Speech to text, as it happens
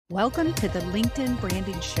Welcome to the LinkedIn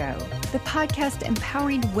Branding Show, the podcast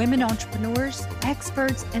empowering women entrepreneurs,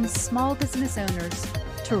 experts, and small business owners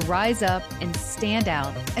to rise up and stand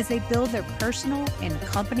out as they build their personal and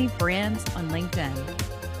company brands on LinkedIn.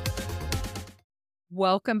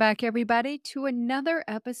 Welcome back, everybody, to another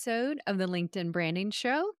episode of the LinkedIn Branding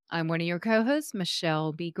Show. I'm one of your co-hosts,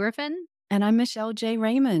 Michelle B. Griffin. And I'm Michelle J.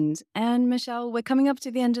 Raymond. And Michelle, we're coming up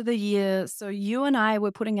to the end of the year. So you and I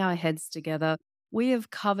were putting our heads together. We have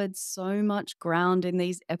covered so much ground in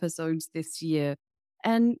these episodes this year.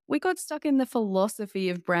 And we got stuck in the philosophy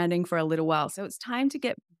of branding for a little while. So it's time to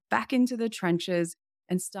get back into the trenches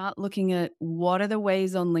and start looking at what are the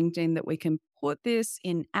ways on LinkedIn that we can put this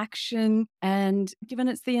in action. And given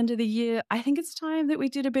it's the end of the year, I think it's time that we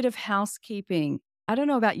did a bit of housekeeping. I don't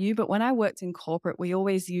know about you, but when I worked in corporate, we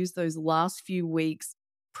always used those last few weeks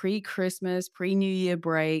pre-Christmas, pre-New Year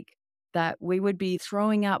break that we would be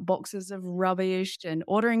throwing out boxes of rubbish and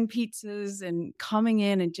ordering pizzas and coming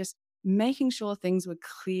in and just making sure things were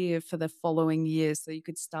clear for the following year so you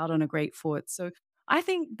could start on a great foot. So I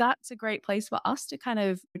think that's a great place for us to kind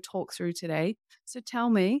of talk through today. So tell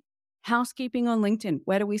me, housekeeping on LinkedIn,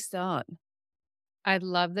 where do we start? I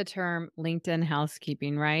love the term LinkedIn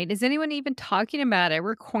housekeeping, right? Is anyone even talking about it?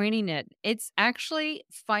 We're coining it. It's actually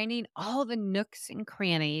finding all the nooks and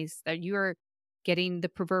crannies that you are getting the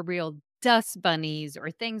proverbial dust bunnies or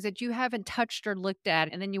things that you haven't touched or looked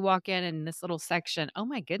at. And then you walk in this little section. Oh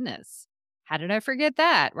my goodness. How did I forget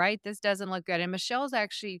that? Right? This doesn't look good. And Michelle's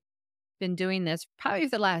actually been doing this probably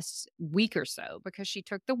for the last week or so because she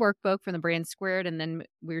took the workbook from the Brand Squared and then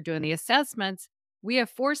we were doing the assessments. We have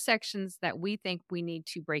 4 sections that we think we need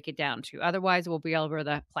to break it down to. Otherwise, we'll be all over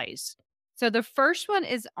the place. So the first one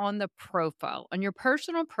is on the profile. On your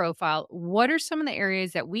personal profile, what are some of the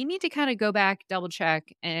areas that we need to kind of go back, double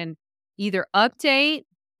check, and either update,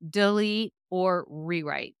 delete, or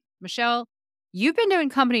rewrite? Michelle, you've been doing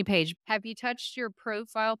company page. Have you touched your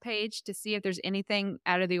profile page to see if there's anything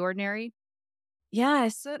out of the ordinary? Yeah, I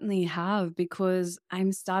certainly have because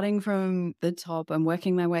I'm starting from the top. I'm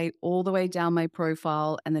working my way all the way down my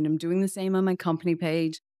profile, and then I'm doing the same on my company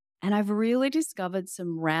page. And I've really discovered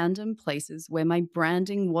some random places where my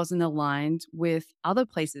branding wasn't aligned with other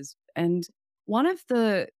places. And one of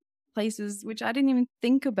the places which I didn't even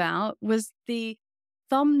think about was the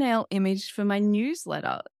thumbnail image for my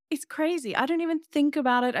newsletter. It's crazy. I don't even think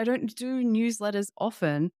about it. I don't do newsletters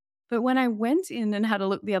often. But when I went in and had a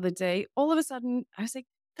look the other day, all of a sudden I was like,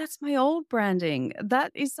 that's my old branding.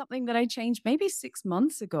 That is something that I changed maybe 6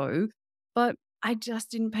 months ago, but I just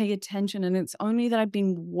didn't pay attention. And it's only that I've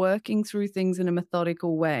been working through things in a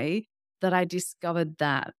methodical way that I discovered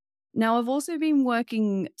that. Now, I've also been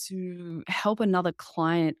working to help another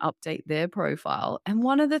client update their profile. And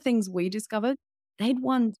one of the things we discovered, they'd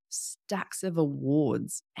won stacks of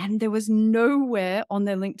awards and there was nowhere on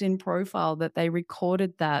their LinkedIn profile that they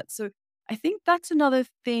recorded that. So I think that's another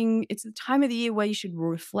thing. It's the time of the year where you should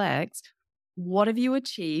reflect. What have you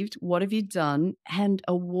achieved? What have you done? And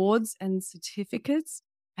awards and certificates,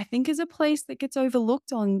 I think, is a place that gets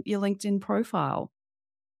overlooked on your LinkedIn profile.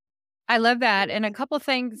 I love that. And a couple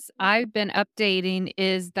things I've been updating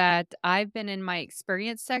is that I've been in my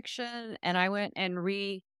experience section and I went and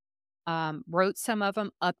wrote some of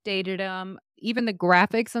them, updated them. Even the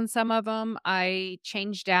graphics on some of them, I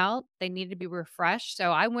changed out. They needed to be refreshed.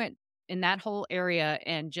 So I went in that whole area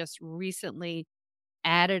and just recently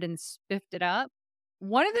added and spiffed it up.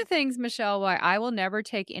 One of the things, Michelle, why I will never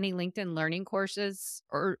take any LinkedIn learning courses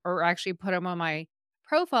or actually put them on my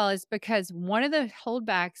profile is because one of the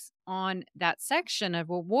holdbacks on that section of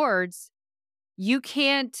awards, you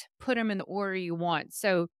can't put them in the order you want.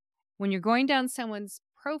 So when you're going down someone's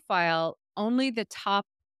profile, only the top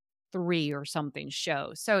 3 or something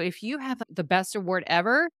show. So if you have the best award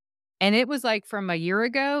ever and it was like from a year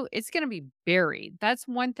ago, it's going to be buried. That's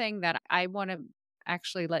one thing that I want to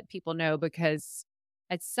actually let people know because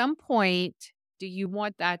at some point, do you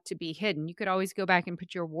want that to be hidden? You could always go back and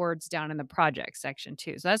put your awards down in the project section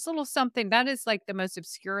too. So that's a little something that is like the most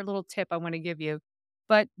obscure little tip I want to give you.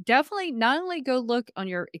 But definitely not only go look on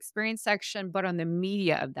your experience section, but on the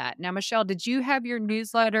media of that. Now, Michelle, did you have your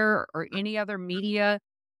newsletter or any other media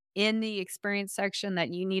in the experience section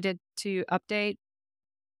that you needed to update?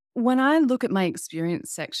 When I look at my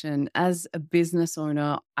experience section as a business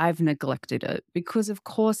owner, I've neglected it because, of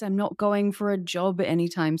course, I'm not going for a job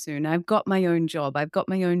anytime soon. I've got my own job, I've got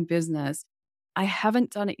my own business. I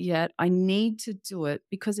haven't done it yet. I need to do it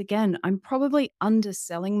because, again, I'm probably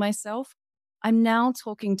underselling myself. I'm now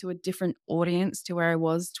talking to a different audience to where I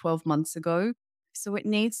was 12 months ago. So it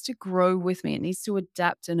needs to grow with me, it needs to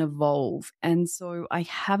adapt and evolve. And so I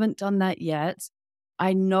haven't done that yet.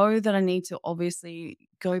 I know that I need to obviously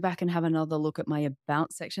go back and have another look at my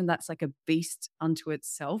about section. That's like a beast unto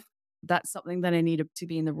itself. That's something that I need to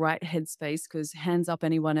be in the right headspace, because hands up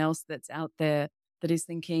anyone else that's out there that is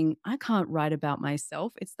thinking, I can't write about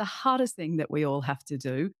myself. It's the hardest thing that we all have to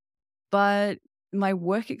do. But my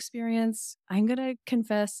work experience, I'm going to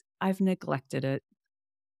confess, I've neglected it.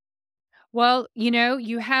 Well,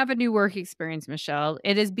 you have a new work experience, Michelle.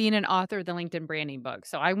 It is being an author of the LinkedIn branding book.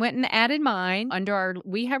 So I went and added mine under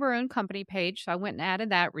we have our own company page. So I went and added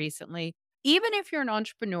that recently. Even if you're an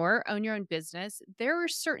entrepreneur, own your own business, there are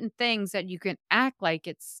certain things that you can act like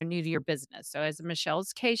it's new to your business. So as in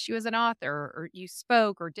Michelle's case, she was an author or you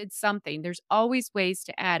spoke or did something. There's always ways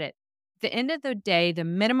to add it. At the end of the day, the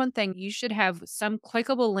minimum thing you should have some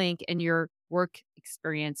clickable link in your work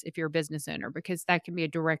experience if you're a business owner, because that can be a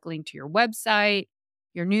direct link to your website,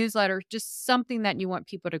 your newsletter, just something that you want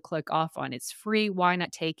people to click off on. It's free. Why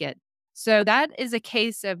not take it? So that is a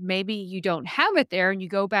case of maybe you don't have it there and you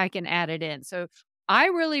go back and add it in. So I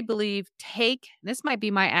really believe this might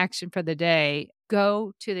be my action for the day,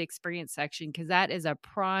 go to the experience section because that is a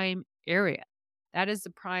prime area. That is the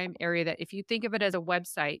prime area that if you think of it as a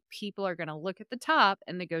website, people are going to look at the top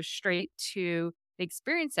and they go straight to the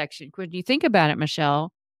experience section. When you think about it,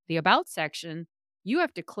 Michelle, the about section, you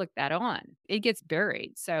have to click that on. It gets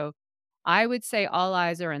buried. So I would say all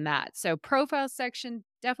eyes are in that. So profile section,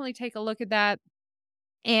 definitely take a look at that.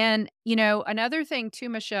 And, another thing too,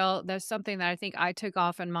 Michelle, there's something that I think I took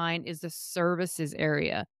off in mine is the services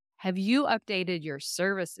area. Have you updated your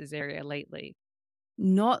services area lately?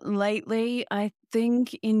 Not lately. I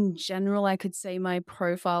think in general, I could say my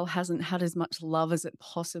profile hasn't had as much love as it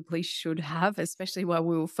possibly should have, especially while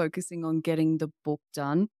we were focusing on getting the book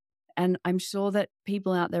done. And I'm sure that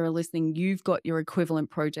people out there are listening, you've got your equivalent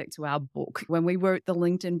project to our book. When we wrote the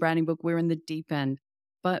LinkedIn branding book, we're in the deep end.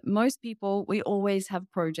 But most people, we always have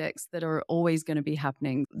projects that are always going to be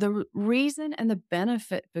happening. The reason and the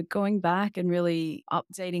benefit for going back and really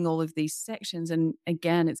updating all of these sections, and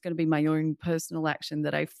again, it's going to be my own personal action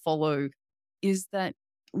that I follow, is that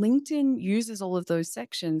LinkedIn uses all of those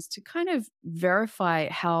sections to kind of verify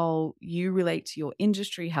how you relate to your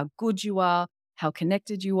industry, how good you are, how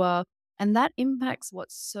connected you are. And that impacts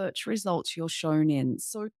what search results you're shown in.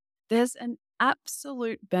 So there's an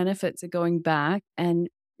absolute benefit to going back and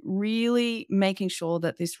really making sure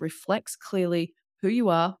that this reflects clearly who you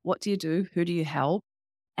are, what do you do, who do you help.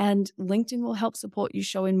 And LinkedIn will help support you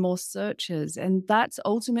show in more searches. And that's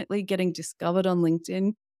ultimately getting discovered on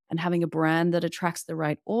LinkedIn and having a brand that attracts the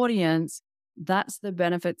right audience. That's the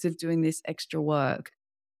benefits of doing this extra work.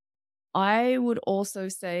 I would also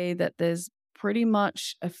say that there's pretty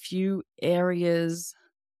much a few areas,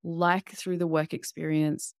 like through the work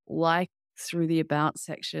experience, like through the about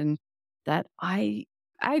section, that I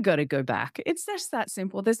got to go back. It's just that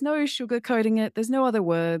simple. There's no sugarcoating it. There's no other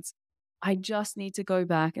words. I just need to go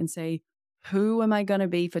back and say, who am I going to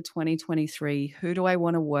be for 2023? Who do I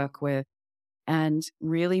want to work with? And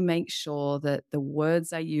really make sure that the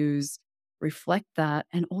words I use reflect that,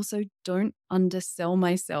 and also don't undersell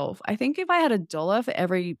myself. I think if I had $1 for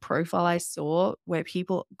every profile I saw where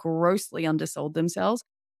people grossly undersold themselves,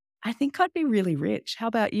 I think I'd be really rich. How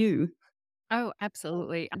about you? Oh,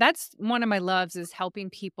 absolutely. That's one of my loves is helping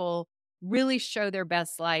people really show their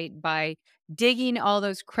best light by digging all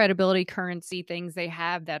those credibility currency things they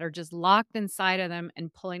have that are just locked inside of them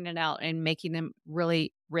and pulling it out and making them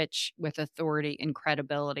really rich with authority and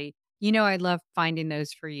credibility. I love finding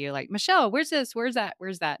those for you. Like, Michelle, where's this? Where's that?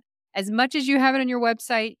 Where's that? As much as you have it on your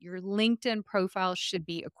website, your LinkedIn profile should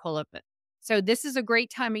be equivalent. So this is a great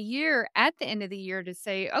time of year at the end of the year to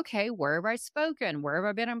say, okay, where have I spoken? Where have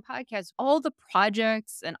I been on podcasts? All the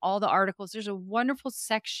projects and all the articles. There's a wonderful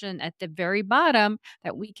section at the very bottom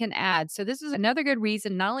that we can add. So this is another good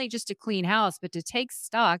reason, not only just to clean house, but to take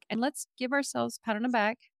stock and let's give ourselves a pat on the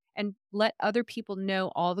back and let other people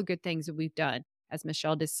know all the good things that we've done. As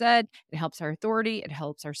Michelle just said, it helps our authority, it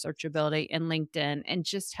helps our searchability in LinkedIn, and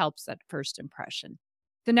just helps that first impression.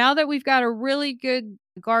 So now that we've got a really good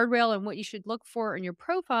guardrail and what you should look for in your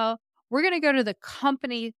profile, we're going to go to the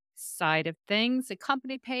company side of things, the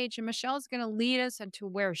company page. And Michelle's going to lead us into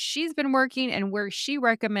where she's been working and where she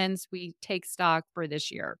recommends we take stock for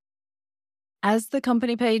this year. As the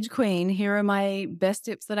company page queen, here are my best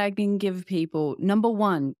tips that I can give people. Number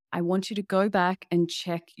one, I want you to go back and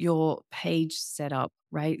check your page setup,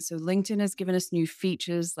 right? So LinkedIn has given us new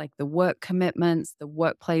features like the work commitments, the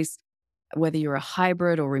workplace, whether you're a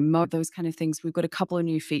hybrid or remote, those kind of things. We've got a couple of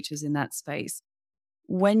new features in that space.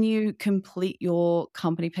 When you complete your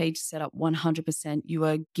company page setup 100%, you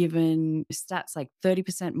are given stats like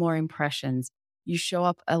 30% more impressions, you show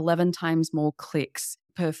up 11 times more clicks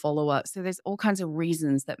per follower. So there's all kinds of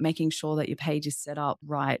reasons that making sure that your page is set up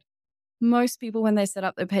right. Most people, when they set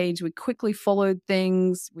up their page, we quickly followed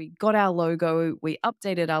things, we got our logo, we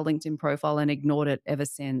updated our LinkedIn profile and ignored it ever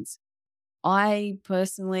since. I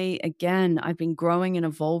personally, again, I've been growing and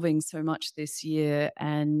evolving so much this year,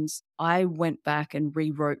 and I went back and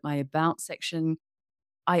rewrote my about section.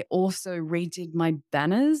 I also redid my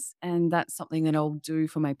banners, and that's something that I'll do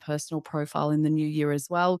for my personal profile in the new year as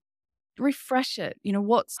well. Refresh it.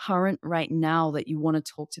 What's current right now that you want to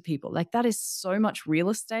talk to people? Like, that is so much real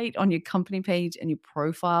estate on your company page and your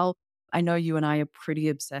profile. I know you and I are pretty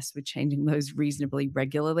obsessed with changing those reasonably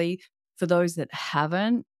regularly. For those that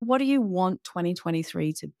haven't, what do you want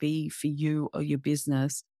 2023 to be for you or your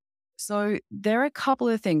business? So there are a couple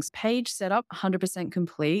of things. Page setup, 100%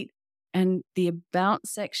 complete. And the about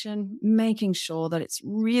section, making sure that it's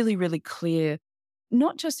really, really clear,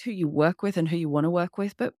 not just who you work with and who you want to work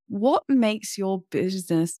with, but what makes your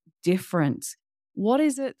business different? What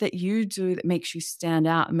is it that you do that makes you stand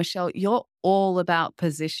out? And Michelle, you're all about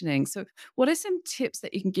positioning. So, what are some tips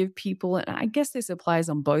that you can give people? And I guess this applies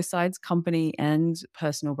on both sides, company and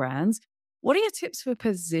personal brands. What are your tips for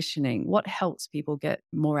positioning? What helps people get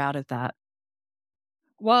more out of that?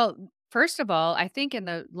 Well, first of all, I think in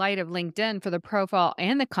the light of LinkedIn for the profile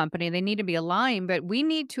and the company, they need to be aligned, but we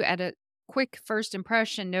need to, at a quick first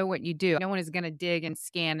impression, know what you do. No one is going to dig and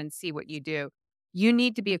scan and see what you do. You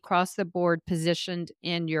need to be across the board positioned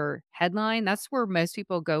in your headline. That's where most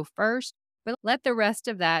people go first, but let the rest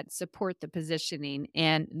of that support the positioning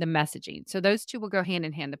and the messaging. So those two will go hand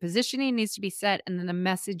in hand. The positioning needs to be set, and then the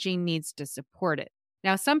messaging needs to support it.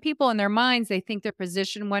 Now, some people in their minds, they think they're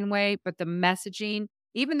positioned one way, but the messaging,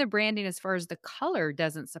 even the branding as far as the color,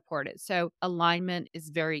 doesn't support it. So alignment is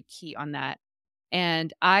very key on that.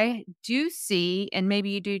 And I do see, and maybe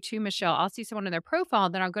you do too, Michelle, I'll see someone in their profile,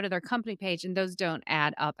 then I'll go to their company page and those don't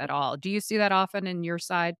add up at all. Do you see that often in your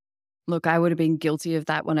side? Look, I would have been guilty of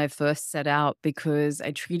that when I first set out because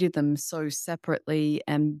I treated them so separately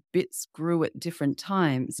and bits grew at different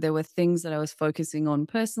times. There were things that I was focusing on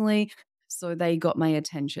personally, so they got my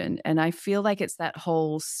attention. And I feel like it's that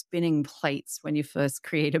whole spinning plates when you first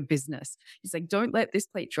create a business. It's like, don't let this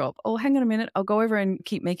plate drop. Oh, hang on a minute. I'll go over and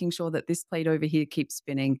keep making sure that this plate over here keeps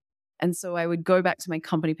spinning. And so I would go back to my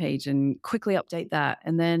company page and quickly update that.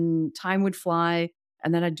 And then time would fly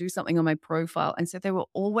and then I'd do something on my profile. And so they were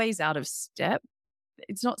always out of step.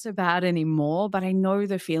 It's not so bad anymore, but I know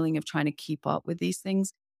the feeling of trying to keep up with these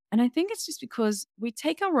things. And I think it's just because we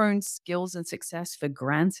take our own skills and success for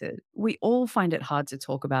granted. We all find it hard to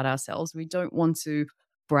talk about ourselves. We don't want to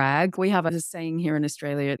brag. We have a saying here in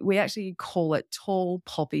Australia, we actually call it tall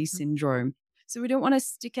poppy syndrome. So we don't want to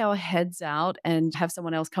stick our heads out and have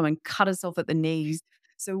someone else come and cut us off at the knees.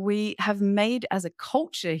 So we have made as a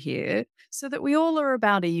culture here so that we all are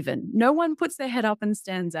about even. No one puts their head up and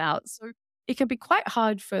stands out. So it can be quite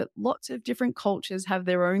hard for lots of different cultures have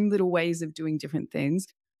their own little ways of doing different things.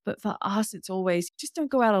 But for us, it's always just don't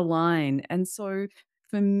go out of line. And so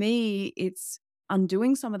for me, it's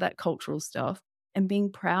undoing some of that cultural stuff and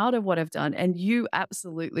being proud of what I've done. And you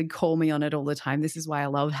absolutely call me on it all the time. This is why I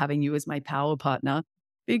love having you as my power partner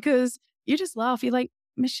because you just laugh. You're like,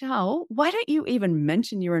 Michelle, why don't you even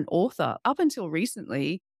mention you're an author? Up until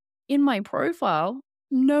recently, in my profile,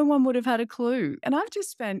 no one would have had a clue. And I've just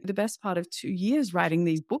spent the best part of 2 years writing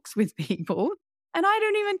these books with people. And I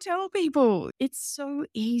don't even tell people. It's so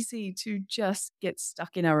easy to just get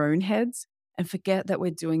stuck in our own heads and forget that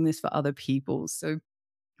we're doing this for other people. So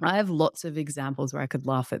I have lots of examples where I could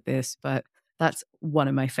laugh at this, but that's one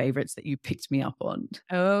of my favorites that you picked me up on.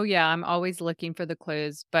 Oh, yeah. I'm always looking for the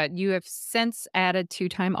clues, but you have since added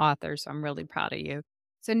two-time author, so I'm really proud of you.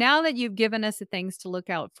 So now that you've given us the things to look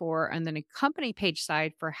out for on the company page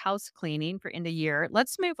side for house cleaning for end of year,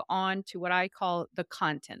 let's move on to what I call the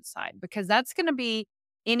content side, because that's going to be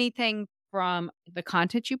anything from the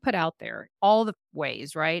content you put out there, all the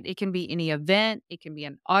ways, right? It can be any event, it can be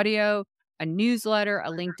an audio, a newsletter,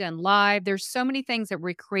 a LinkedIn Live. There's so many things that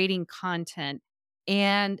we're creating content.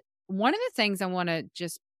 And one of the things I want to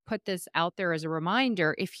just put this out there as a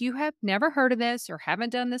reminder, if you have never heard of this or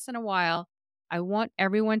haven't done this in a while, I want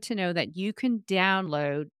everyone to know that you can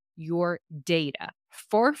download your data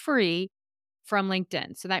for free from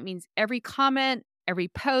LinkedIn. So that means every comment, every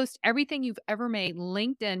post, everything you've ever made,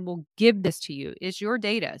 LinkedIn will give this to you. It's your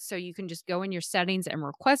data. So you can just go in your settings and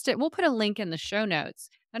request it. We'll put a link in the show notes.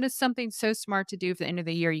 That is something so smart to do for the end of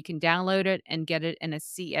the year. You can download it and get it in a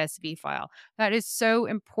CSV file. That is so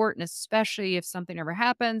important, especially if something ever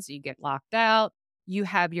happens, you get locked out. you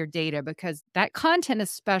have your data because that content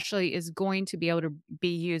especially is going to be able to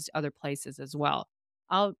be used other places as well.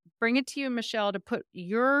 I'll bring it to you, Michelle, to put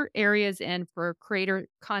your areas in for creator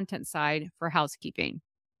content side for housekeeping.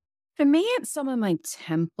 For me, it's some of my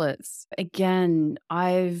templates. Again,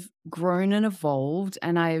 I've grown and evolved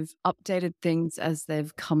and I've updated things as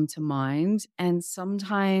they've come to mind. And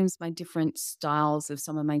sometimes my different styles of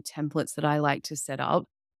some of my templates that I like to set up,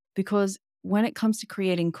 because when it comes to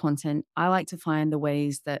creating content, I like to find the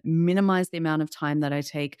ways that minimize the amount of time that I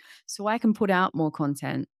take so I can put out more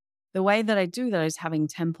content. The way that I do that is having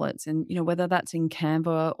templates and, whether that's in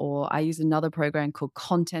Canva or I use another program called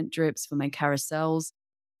Content Drips for my carousels.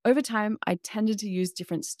 Over time, I tended to use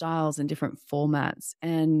different styles and different formats.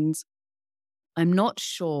 And I'm not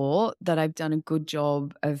sure that I've done a good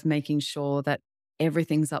job of making sure that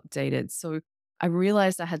everything's updated. So I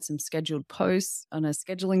realized I had some scheduled posts on a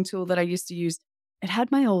scheduling tool that I used to use. It had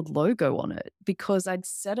my old logo on it because I'd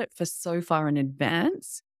set it for so far in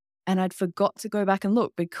advance and I'd forgot to go back and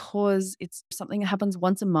look because it's something that happens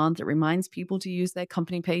once a month. It reminds people to use their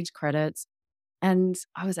company page credits. And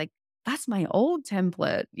I was like, that's my old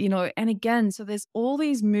template. And again, so there's all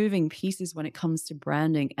these moving pieces when it comes to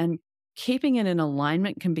branding, and keeping it in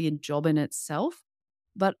alignment can be a job in itself.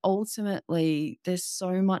 But ultimately, there's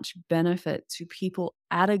so much benefit to people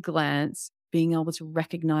at a glance being able to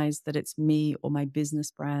recognize that it's me or my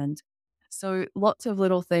business brand. So lots of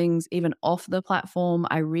little things, even off the platform.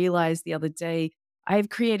 I realized the other day, I've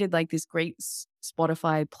created like this great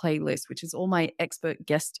Spotify playlist, which is all my expert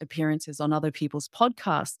guest appearances on other people's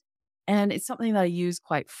podcasts. And it's something that I use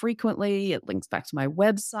quite frequently. It links back to my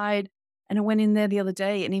website. And I went in there the other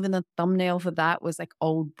day, and even the thumbnail for that was like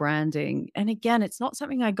old branding. And again, it's not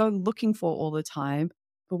something I go looking for all the time.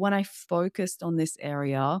 But when I focused on this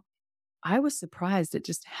area, I was surprised at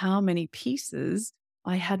just how many pieces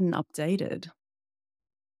I hadn't updated.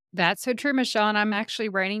 That's so true, Michelle. And I'm actually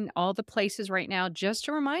writing all the places right now just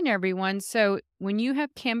to remind everyone. So when you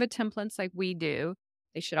have Canva templates like we do,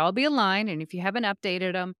 they should all be aligned. And if you haven't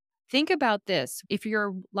updated them, think about this. If you're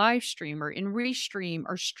a live streamer in Restream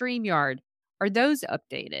or StreamYard, are those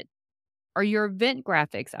updated? Are your event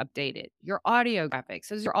graphics updated? Your audio graphics?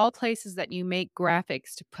 Those are all places that you make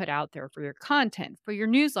graphics to put out there for your content, for your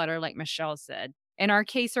newsletter, like Michelle said. In our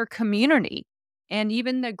case, our community, and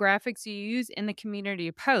even the graphics you use in the community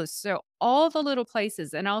posts. So, all the little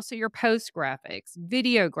places, and also your post graphics,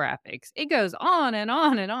 video graphics, it goes on and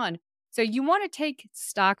on and on. So, you want to take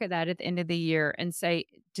stock of that at the end of the year and say,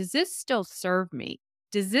 does this still serve me?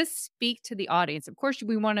 Does this speak to the audience? Of course,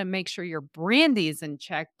 we want to make sure your branding is in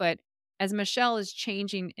check, but as Michelle is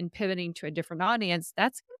changing and pivoting to a different audience,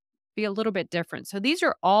 that's gonna be a little bit different. So these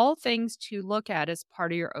are all things to look at as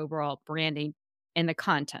part of your overall branding and the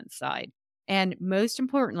content side. And most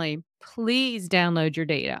importantly, please download your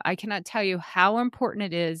data. I cannot tell you how important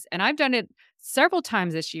it is. And I've done it several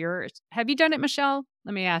times this year. Have you done it, Michelle?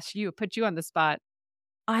 Let me ask you, put you on the spot.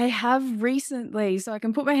 I have recently, so I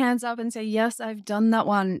can put my hands up and say, yes, I've done that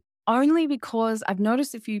one only because I've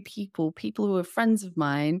noticed a few people who are friends of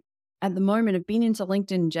mine at the moment have been into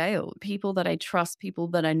LinkedIn jail. People that I trust, people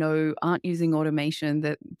that I know aren't using automation,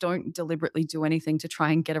 that don't deliberately do anything to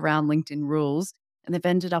try and get around LinkedIn rules. And they've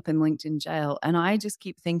ended up in LinkedIn jail. And I just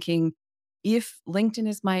keep thinking, if LinkedIn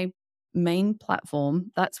is my main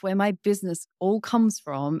platform, that's where my business all comes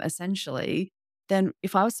from, essentially, then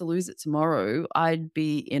if I was to lose it tomorrow, I'd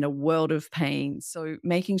be in a world of pain. So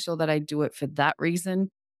making sure that I do it for that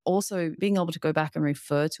reason. Also, being able to go back and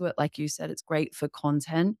refer to it, like you said, it's great for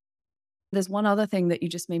content. There's one other thing that you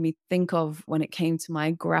just made me think of when it came to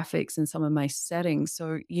my graphics and some of my settings.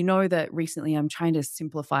 So, you know that recently I'm trying to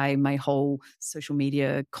simplify my whole social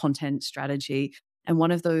media content strategy. And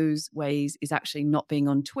one of those ways is actually not being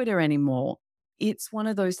on Twitter anymore. It's one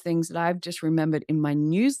of those things that I've just remembered in my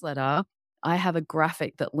newsletter. I have a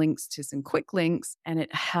graphic that links to some quick links and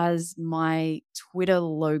it has my Twitter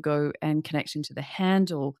logo and connection to the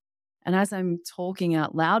handle. And as I'm talking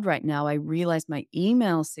out loud right now, I realize my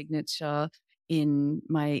email signature in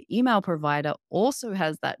my email provider also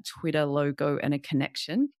has that Twitter logo and a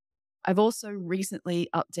connection. I've also recently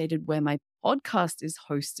updated where my podcast is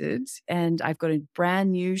hosted, and I've got a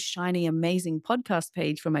brand new, shiny, amazing podcast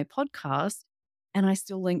page for my podcast. And I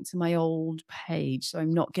still link to my old page. So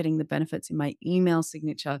I'm not getting the benefits in my email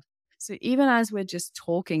signature. So even as we're just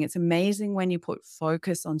talking, it's amazing when you put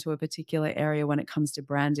focus onto a particular area when it comes to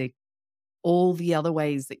branding, all the other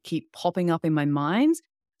ways that keep popping up in my mind.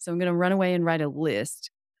 So I'm going to run away and write a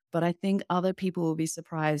list. But I think other people will be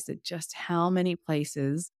surprised at just how many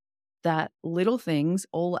places that little things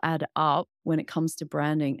all add up when it comes to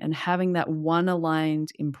branding, and having that one aligned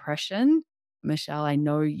impression Michelle, I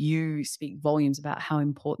know you speak volumes about how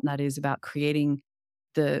important that is about creating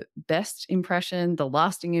the best impression, the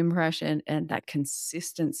lasting impression, and that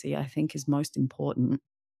consistency, I think, is most important.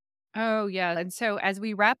 Oh, yeah. And so as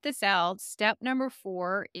we wrap this out, step number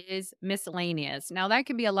 4 is miscellaneous. Now, that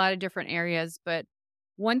can be a lot of different areas, but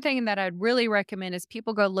one thing that I'd really recommend is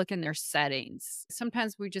people go look in their settings.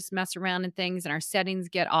 Sometimes we just mess around in things and our settings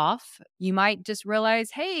get off. You might just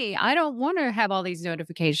realize, hey, I don't want to have all these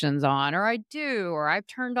notifications on, or I do, or I've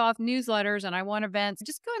turned off newsletters and I want events.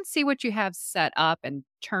 Just go and see what you have set up and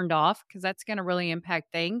turned off because that's going to really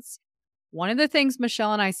impact things. One of the things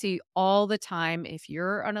Michelle and I see all the time, if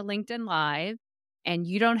you're on a LinkedIn Live and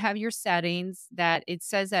you don't have your settings, that it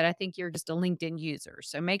says that I think you're just a LinkedIn user.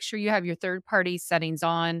 So make sure you have your third party settings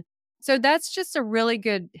on. So that's just a really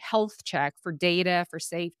good health check for data, for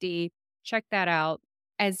safety. Check that out.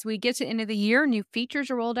 As we get to the end of the year, new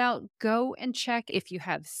features are rolled out. Go and check if you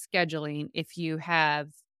have scheduling, if you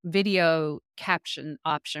have video caption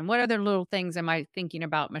option. What other little things am I thinking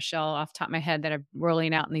about, Michelle, off the top of my head that are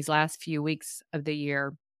rolling out in these last few weeks of the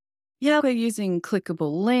year? Yeah, we're using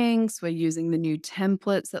clickable links. We're using the new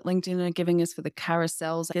templates that LinkedIn are giving us for the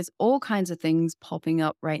carousels. There's all kinds of things popping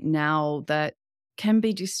up right now that can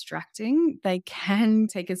be distracting. They can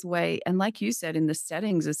take us away. And like you said, in the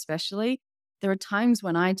settings, especially, there are times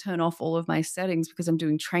when I turn off all of my settings because I'm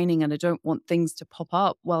doing training and I don't want things to pop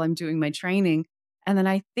up while I'm doing my training. And then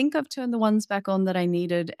I think I've turned the ones back on that I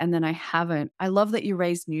needed, and then I haven't. I love that you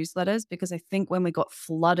raised newsletters because I think when we got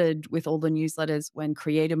flooded with all the newsletters, when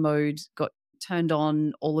creator mode got turned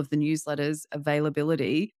on, all of the newsletters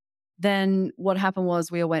availability, then what happened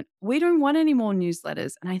was we all went, we don't want any more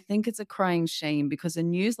newsletters. And I think it's a crying shame because the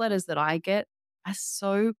newsletters that I get are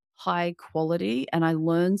so high quality and I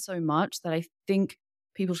learn so much that I think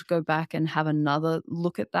people should go back and have another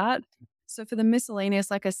look at that. So for the miscellaneous,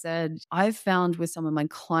 like I said, I've found with some of my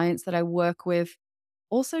clients that I work with,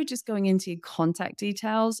 also just going into your contact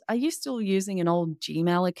details, are you still using an old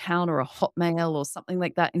Gmail account or a Hotmail or something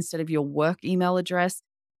like that instead of your work email address?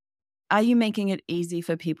 Are you making it easy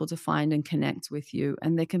for people to find and connect with you?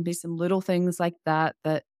 And there can be some little things like that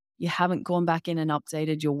that you haven't gone back in and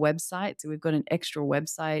updated your website. So we've got an extra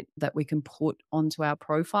website that we can put onto our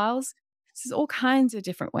profiles. So there's all kinds of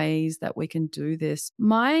different ways that we can do this.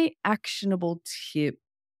 My actionable tip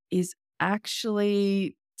is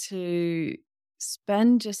actually to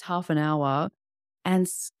spend just half an hour and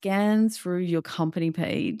scan through your company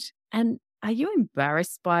page. And are you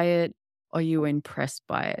embarrassed by it? Or are you impressed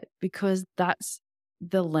by it? Because that's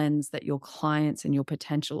the lens that your clients and your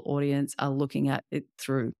potential audience are looking at it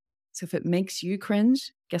through. So if it makes you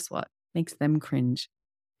cringe, guess what? Makes them cringe.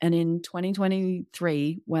 And in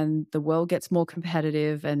 2023, when the world gets more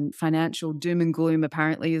competitive and financial doom and gloom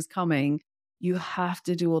apparently is coming, you have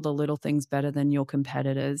to do all the little things better than your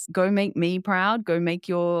competitors. Go make me proud. Go make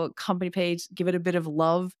your company page, give it a bit of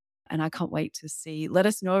love. And I can't wait to see. Let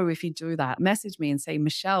us know if you do that. Message me and say,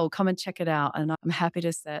 Michelle, come and check it out. And I'm happy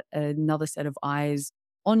to set another set of eyes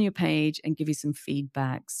on your page and give you some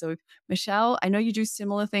feedback. So, Michelle, I know you do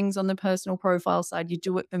similar things on the personal profile side. You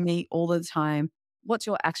do it for me all the time. What's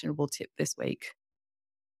your actionable tip this week?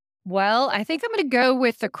 Well, I think I'm going to go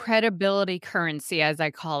with the credibility currency, as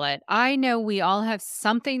I call it. I know we all have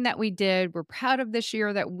something that we did, we're proud of this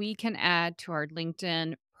year that we can add to our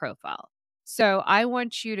LinkedIn profile. So I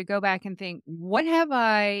want you to go back and think, what have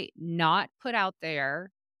I not put out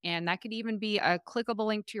there? And that could even be a clickable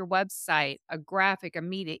link to your website, a graphic, a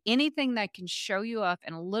media, anything that can show you up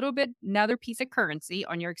and a little bit another piece of currency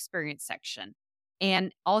on your experience section.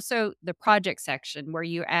 And also the project section where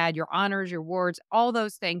you add your honors, your awards, all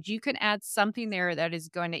those things. You can add something there that is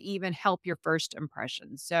going to even help your first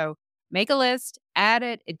impression. So make a list, add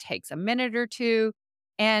it. It takes a minute or two.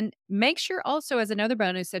 And make sure also, as another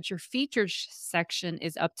bonus, that your features section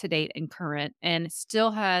is up to date and current and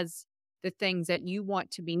still has the things that you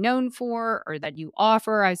want to be known for or that you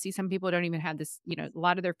offer. I see some people don't even have this, a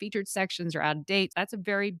lot of their featured sections are out of date. That's a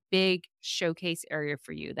very big showcase area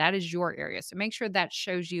for you. That is your area. So make sure that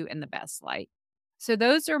shows you in the best light. So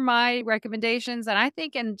those are my recommendations. And I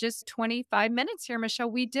think in just 25 minutes here,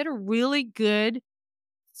 Michelle, we did a really good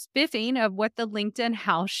spiffing of what the LinkedIn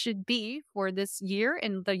house should be for this year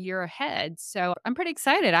and the year ahead. So I'm pretty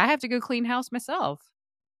excited. I have to go clean house myself.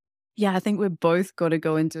 Yeah, I think we've both got to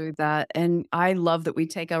go and do that. And I love that we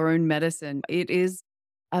take our own medicine. It is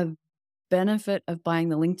a benefit of buying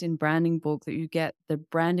the LinkedIn branding book that you get the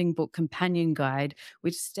branding book companion guide,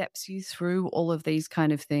 which steps you through all of these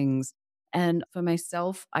kind of things. And for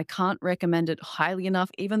myself, I can't recommend it highly enough,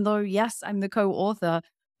 even though, yes, I'm the co author,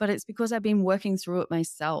 but it's because I've been working through it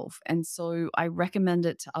myself. And so I recommend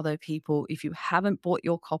it to other people. If you haven't bought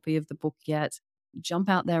your copy of the book yet, jump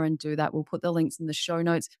out there and do that. We'll put the links in the show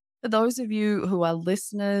notes. For those of you who are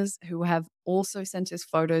listeners who have also sent us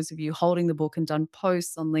photos of you holding the book and done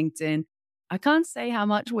posts on LinkedIn, I can't say how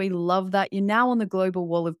much we love that. You're now on the Global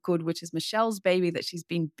Wall of Good, which is Michelle's baby that she's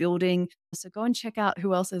been building. So go and check out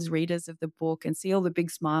who else is readers of the book and see all the big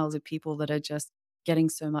smiles of people that are just getting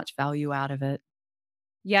so much value out of it.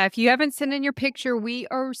 Yeah, if you haven't sent in your picture, we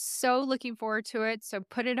are so looking forward to it. So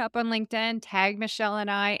put it up on LinkedIn, tag Michelle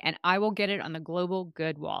and I will get it on the Global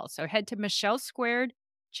Good wall. So head to Michelle Squared,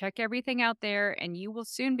 check everything out there, and you will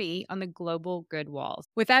soon be on the Global Good wall.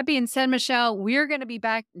 With that being said, Michelle, we're going to be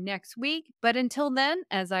back next week. But until then,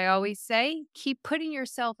 as I always say, keep putting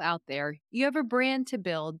yourself out there. You have a brand to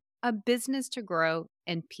build, a business to grow,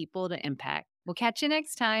 and people to impact. We'll catch you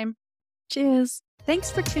next time. Cheers.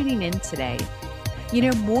 Thanks for tuning in today. You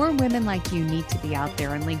know, more women like you need to be out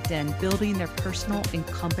there on LinkedIn building their personal and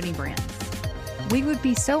company brands. We would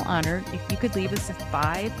be so honored if you could leave us a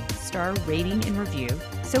 5-star rating and review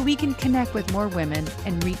so we can connect with more women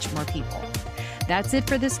and reach more people. That's it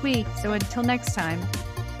for this week. So until next time,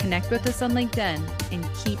 connect with us on LinkedIn and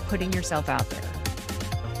keep putting yourself out there.